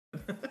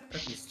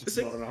It's just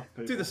not enough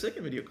people. Dude, the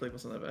second video clip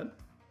wasn't that bad.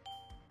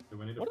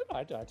 What did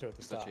I die to at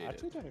the start? I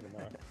actually don't even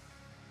know.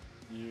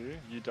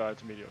 You died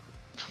to mediocre.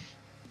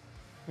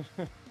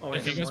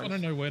 If you guys want to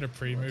know where to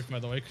pre-move, by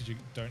the way, because you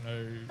don't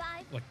know,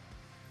 like,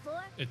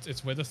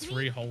 it's where the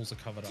 3 holes are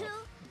covered up. 2,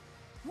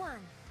 1.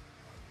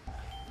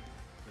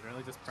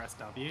 Literally just press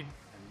W and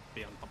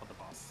be on top of the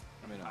boss.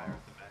 I mean, fire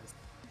at the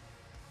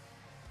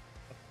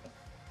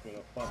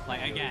base.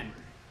 Like again,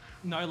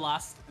 no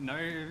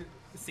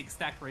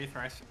 6-stack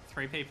refresh,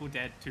 3 people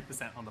dead,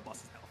 2% on the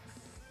boss's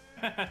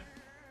health.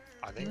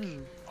 I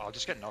think I'll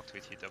just get knocked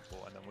with you,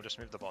 Deadpool, and then we'll just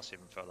move the boss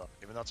even further.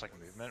 Even though it's like a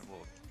movement,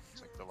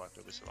 it's like the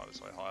likelihood of survival is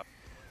so higher.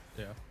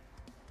 Yeah.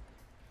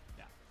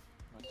 Yeah.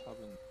 My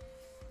tubbin.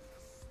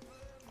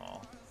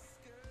 Oh.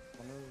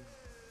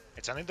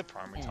 It's only the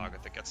primary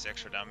target that gets the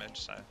extra damage,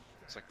 so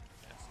it's like,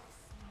 yeah.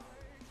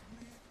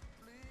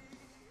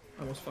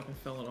 I almost fucking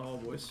fell in a hole,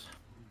 boys.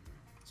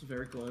 It's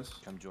very close.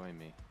 Come join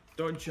me.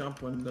 Don't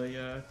jump when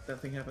the that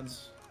thing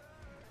happens.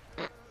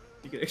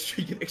 You get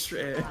extra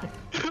air.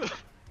 I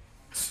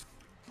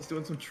was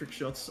doing some trick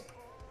shots.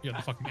 You got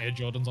the fucking Air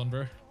Jordans on,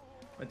 bro.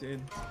 I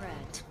did.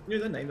 You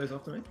know they named those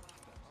after me?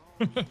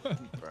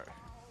 Bro.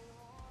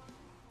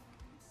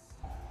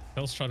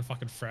 Hell's trying to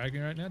fucking frag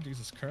me right now,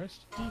 Jesus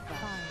Christ. 5,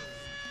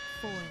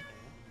 4,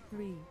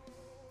 3,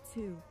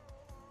 2,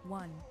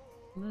 1.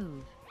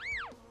 Move.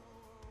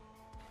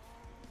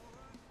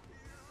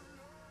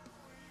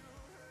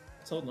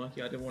 I told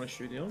Nike I didn't want to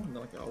shoot you, and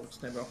they're like, oh, we'll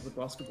stand right off with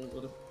the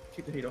basketball to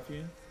keep the heat off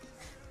you.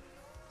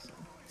 So,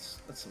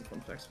 that's some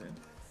fun facts, man.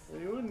 Well,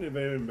 you wouldn't have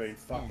even been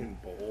fucking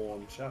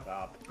born. Shut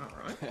up.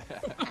 Alright.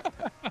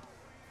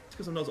 It's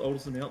because I'm not as old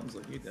as the mountains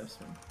like you, Devs,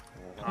 man.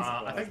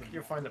 I think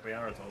you'll find that we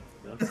are at all.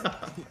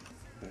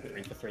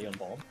 3 for 3 on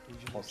bomb.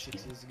 Shit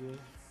is good.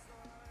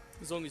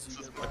 As long as you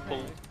get like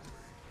pull.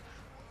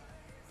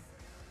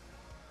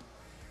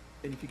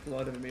 And if you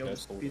collide over me, I'll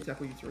just speed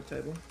tackle you through a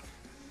table.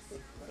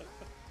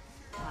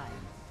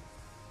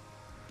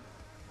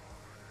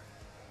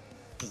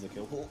 This is the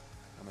kill pool.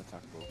 I'm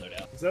attackable. No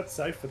doubt. Is that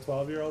safe for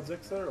 12-year-olds,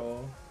 Xer,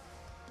 or?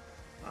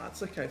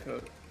 It's okay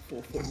for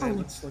 4-foot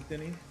manlets like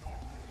Denny.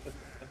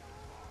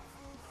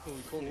 Oh,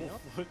 we call me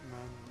up?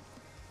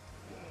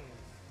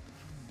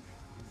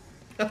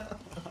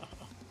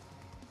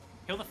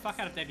 Kill the fuck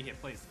out of Debbie here,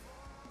 please.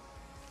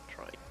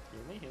 Try.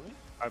 Heal me.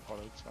 I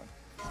apologize, it's fine.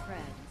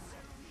 Spread.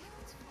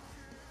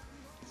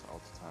 It's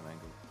alt time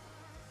angle.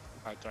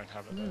 I don't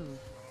have it. Move.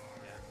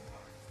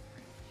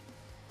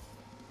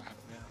 I have it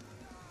now.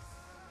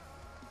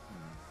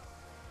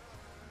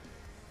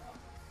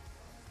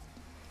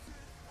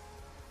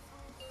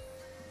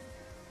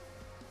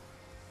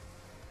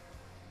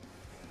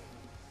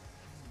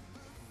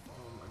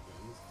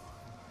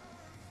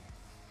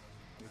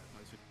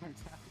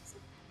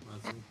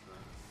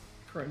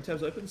 Chrome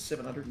tabs open,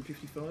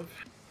 755.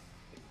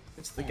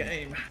 It's the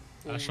game.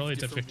 Surely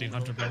it's at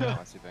 1500 right now.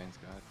 Icy Veins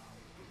guide.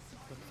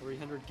 Got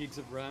 300 gigs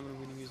of RAM and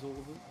we can use all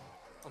of them.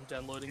 I'm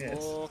downloading Yeah,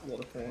 it's more. a lot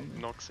of fun.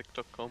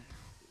 Noxic.com.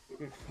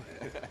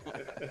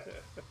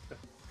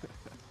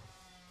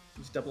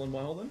 Just double in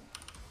my hole then.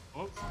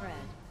 Oh, Spread.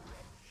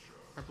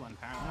 purple and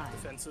paramount.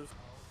 Defensive.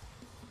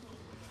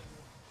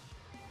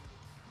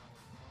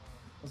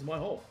 That's my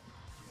hole.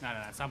 No.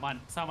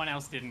 Someone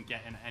else didn't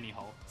get in any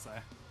hole, so.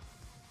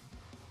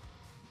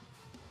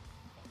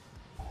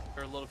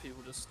 There are a lot of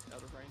people just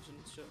out of range and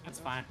shit. That's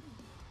fine.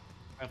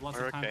 I have lots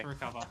of time to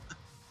recover.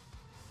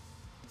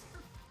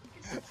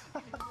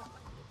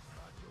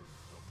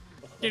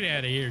 Get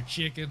out of here,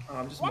 chicken.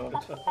 I'm just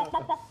modded.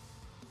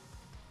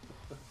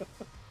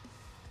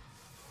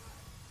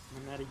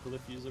 I'm a natty glyph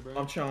user, bro.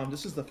 I'm charmed.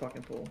 This is the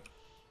fucking pool.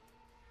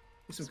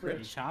 Get some Are you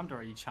crits. charmed or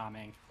are you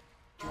charming?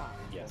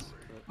 Yes.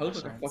 I look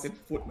like a fucking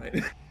foot,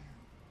 mate.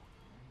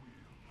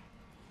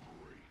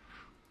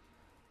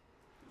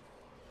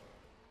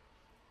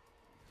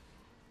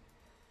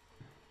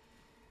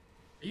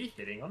 Are you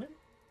hitting on him?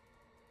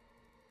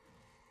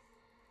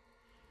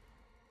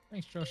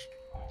 Thanks, Josh.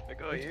 I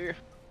got you.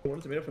 I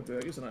wanted to meet up for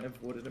burgers and I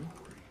avoided him.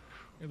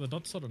 Yeah, the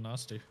dot's sort of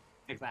nasty. I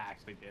think that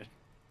actually did.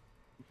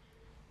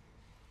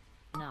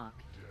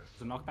 Knock.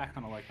 There's a knockback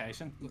on a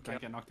location.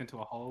 Don't get knocked into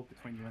a hole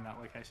between you and that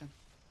location.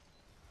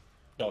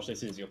 Josh,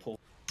 this is your pull.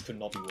 Could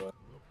not be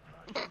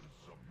worse.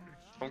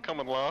 I'm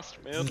coming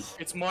last, man.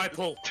 It's my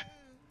pull.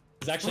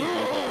 It's actually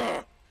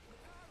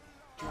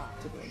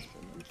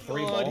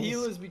three God, bombs.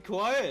 healers, be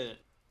quiet.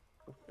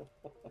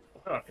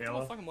 Oh, Oh,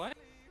 Halo. fucking way.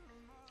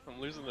 I'm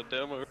losing the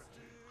demo.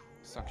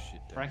 Suck shit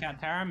down. Break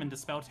out Tarim and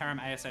dispel Tarim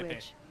ASAP.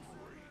 Switch.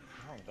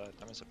 Oh,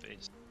 that was a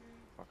beast.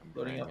 Fucking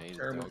Loading brain up maze,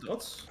 terrible dog.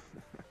 dots.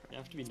 You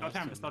have to be Dispel nice.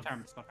 Tarim, to dispel them.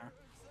 Tarim, dispel Tarim.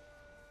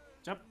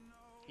 Jump.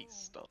 He's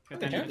stuck. Get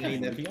Then down.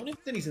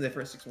 he's in there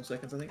for 6 more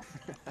seconds, I think.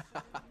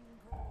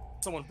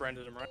 Someone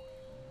branded him, right?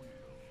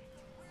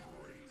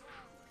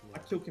 I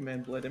kill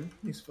command bled him.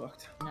 He's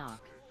fucked.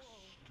 Knock.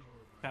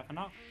 Tap for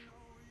knock.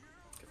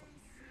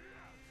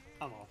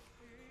 I'm off.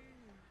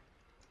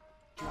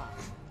 Drop.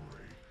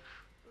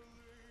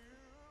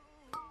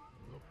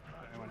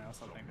 Anyone else,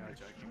 I think they're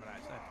joking, but I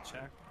actually have to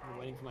check. I'm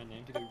waiting for my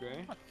name to go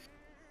grey.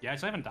 Yeah,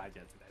 actually, I haven't died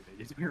yet today, but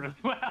you're doing really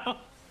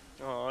well.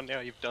 Oh, now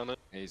you've done it.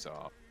 He's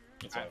up.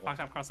 Alright, fucked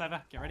up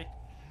crossover. Get ready.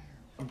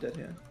 I'm dead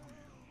here.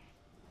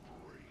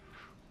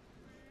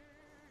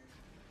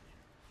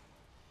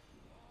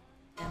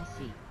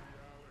 MC.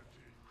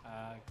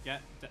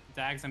 Get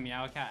Dags and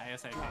Meowcat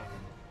ASAP.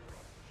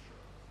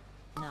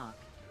 Knock.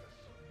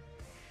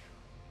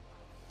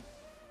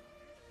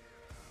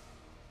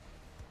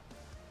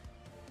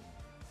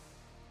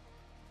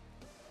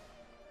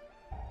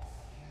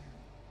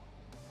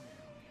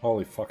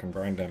 Holy fucking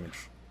brain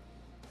damage.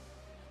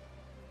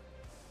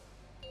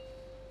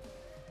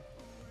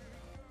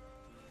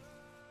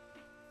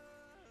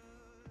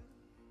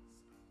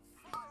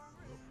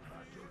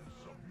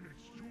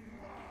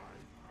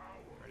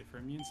 Ready for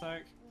immune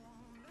soak.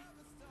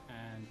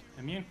 And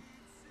immune.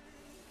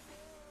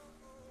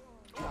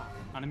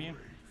 Unimmune.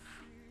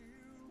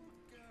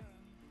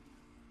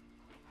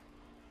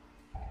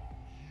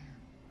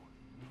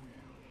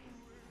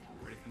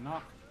 Ready for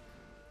knock.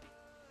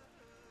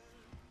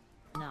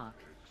 Knock.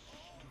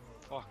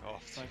 Fuck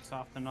off. Soaks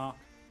off the knock.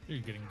 You're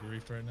getting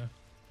griefed right now.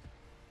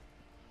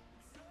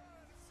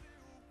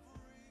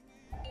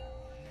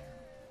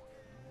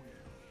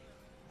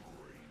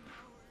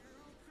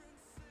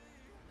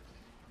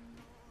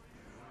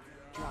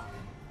 Drop.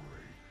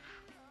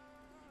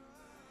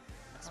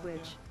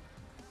 Switch.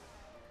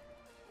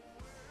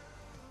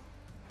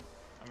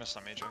 I missed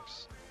that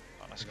Matrix.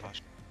 Oh, nice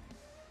flash.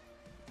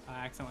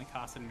 I accidentally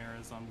casted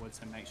mirrors on wood,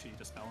 so make sure you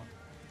dispel them.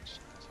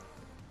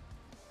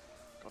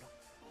 Got him.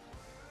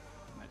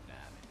 No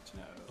damage,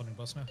 no. Holding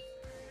boss now.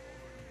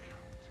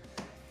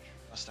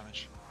 Less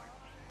damage.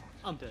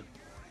 I'm dead.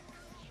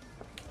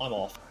 I'm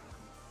off.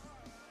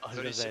 I was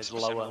gonna say it's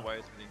 36% lower. of the way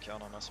to the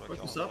encounter, and that's why I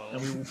What's killed up? him.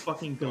 And we will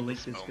fucking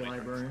delete this guy,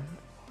 bro.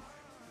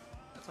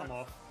 I'm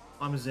off.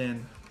 I'm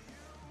Zen.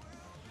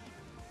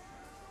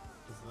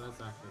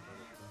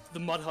 The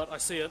mud hut, I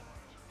see it.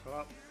 Go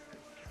up.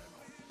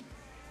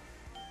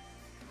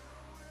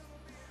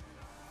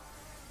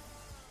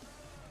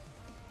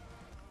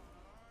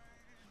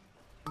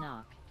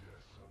 Knock.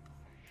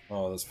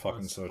 Oh, that's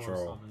fucking so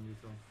troll.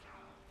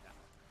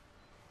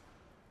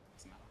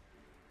 Doesn't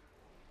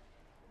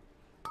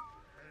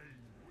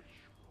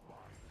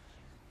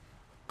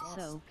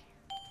matter. Soak.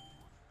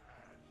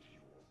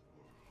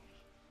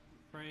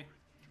 3,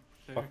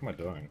 2, What the fuck am I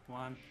doing?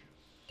 1.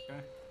 Go.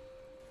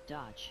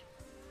 Dodge.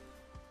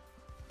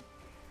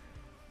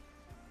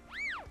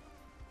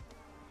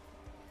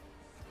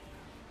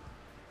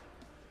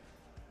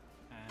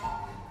 And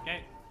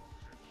gate.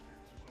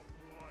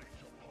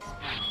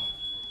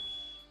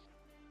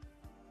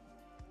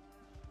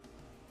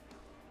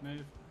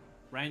 Move.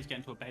 Range, get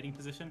into a baiting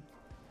position.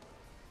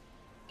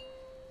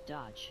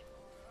 Dodge.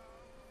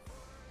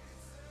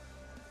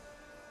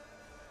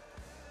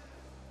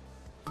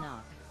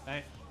 Knock.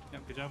 Bait.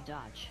 Yep, good job.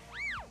 Dodge.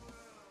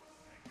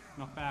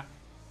 Knock back.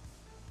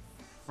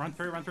 Run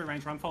through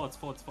range, run forwards.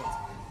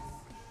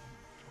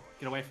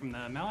 Get away from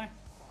the melee.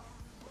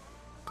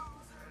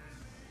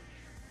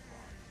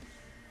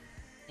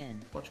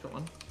 In. Watch, got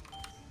one.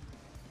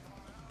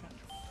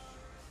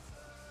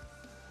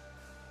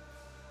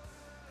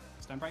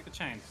 Just don't break the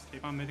chain. Just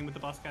keep on moving with the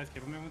boss, guys.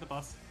 Keep on moving with the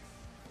boss.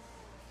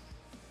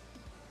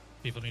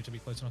 People need to be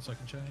close enough so I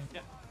can chain.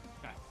 Yeah.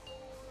 Okay.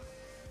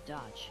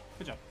 Dodge.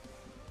 Good job.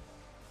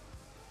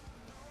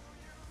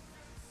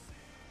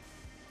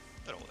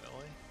 They're all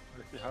early.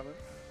 If you have it.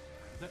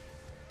 Is it?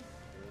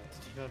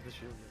 Do you have the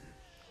shield?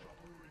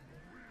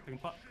 Pick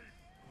and pop.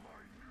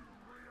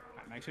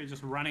 Right, make sure you're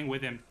just running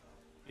with him.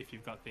 If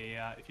you've got the,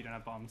 if you don't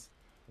have bombs.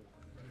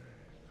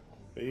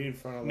 Be in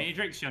front of the...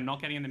 Matrix, you're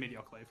not getting in the mid,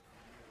 you're cleave.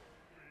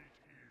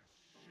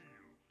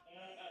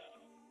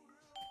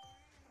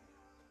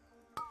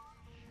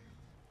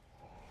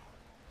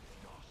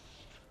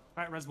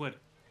 Alright, Reswood.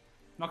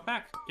 Knock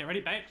back. Get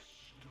ready, bait.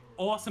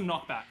 Awesome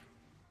knockback.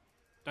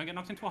 Don't get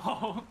knocked into a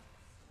hole.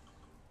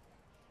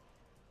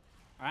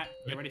 Alright,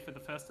 get ready for the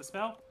first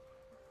dispel.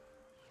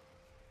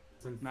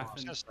 I'm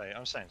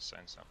saying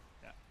so.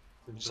 Yeah.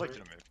 Just like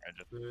you to move,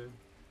 Ranger. 2,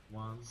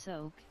 1.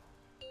 Soak.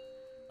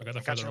 I got the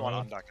Catch feather one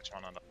roll. under, catch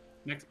one under.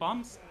 Next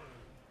bombs.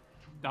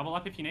 Double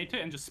up if you need to,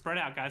 and just spread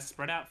out, guys.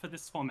 Spread out for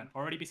this format.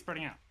 Already be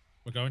spreading out.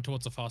 We're going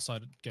towards the far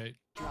side gate.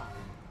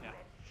 Yeah.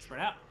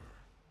 Spread out.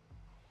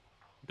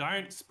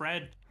 Don't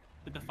spread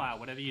the defile,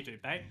 whatever you do,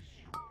 bait.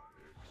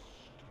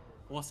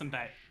 Awesome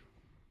bait.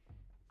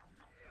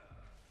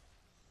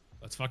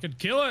 Let's fucking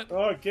kill it!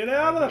 Oh, get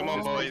out of it! Come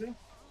on, boys.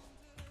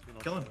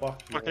 Kill him.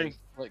 Fucking.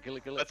 Kill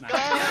it. Let's go!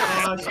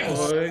 Nice,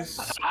 boys.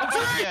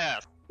 Yeah!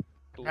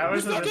 How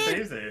is it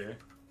this easy?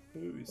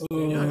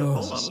 Yeah, I got This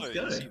hold is on, so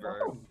let's easy, go.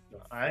 bro.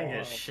 I ain't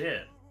get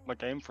shit. My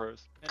game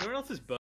froze. Anyone else's